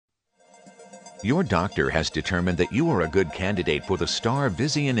Your doctor has determined that you are a good candidate for the STAR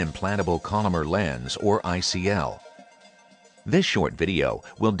Visian Implantable Collamer Lens, or ICL. This short video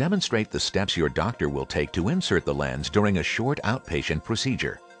will demonstrate the steps your doctor will take to insert the lens during a short outpatient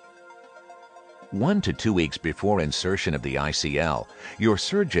procedure. 1 to 2 weeks before insertion of the ICL, your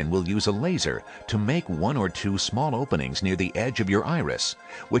surgeon will use a laser to make 1 or 2 small openings near the edge of your iris,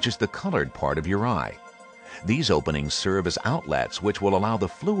 which is the colored part of your eye. These openings serve as outlets which will allow the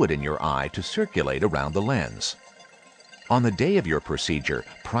fluid in your eye to circulate around the lens. On the day of your procedure,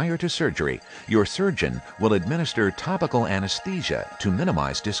 prior to surgery, your surgeon will administer topical anesthesia to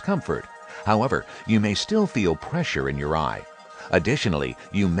minimize discomfort. However, you may still feel pressure in your eye. Additionally,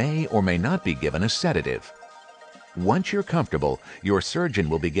 you may or may not be given a sedative. Once you're comfortable, your surgeon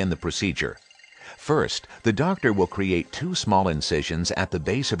will begin the procedure. First, the doctor will create 2 small incisions at the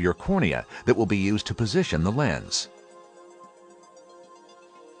base of your cornea that will be used to position the lens.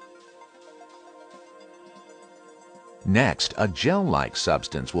 Next, a gel-like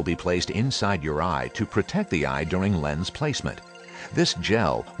substance will be placed inside your eye to protect the eye during lens placement. This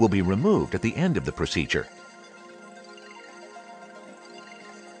gel will be removed at the end of the procedure.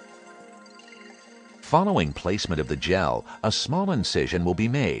 Following placement of the gel, a small incision will be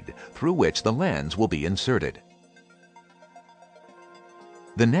made, through which the lens will be inserted.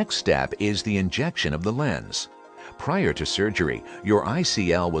 The next step is the injection of the lens. Prior to surgery, your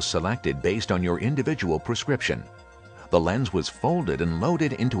ICL was selected based on your individual prescription. The lens was folded and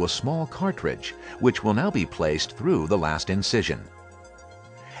loaded into a small cartridge, which will now be placed through the last incision.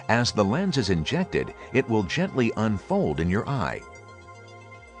 As the lens is injected, it will gently unfold in your eye.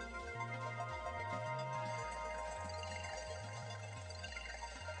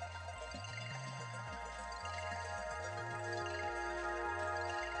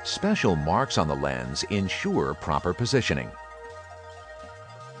 Special marks on the lens ensure proper positioning.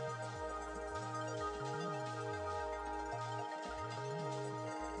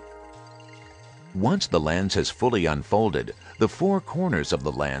 Once the lens has fully unfolded, the 4 corners of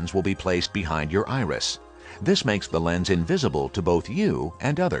the lens will be placed behind your iris. This makes the lens invisible to both you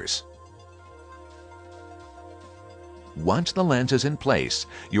and others. Once the lens is in place,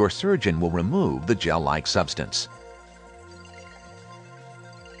 your surgeon will remove the gel-like substance.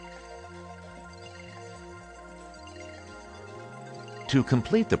 To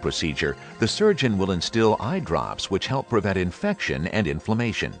complete the procedure, the surgeon will instill eye drops which help prevent infection and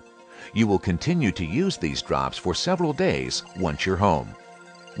inflammation. You will continue to use these drops for several days once you're home.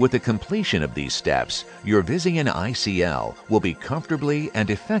 With the completion of these steps, your Visian ICL will be comfortably and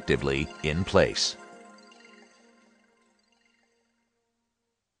effectively in place.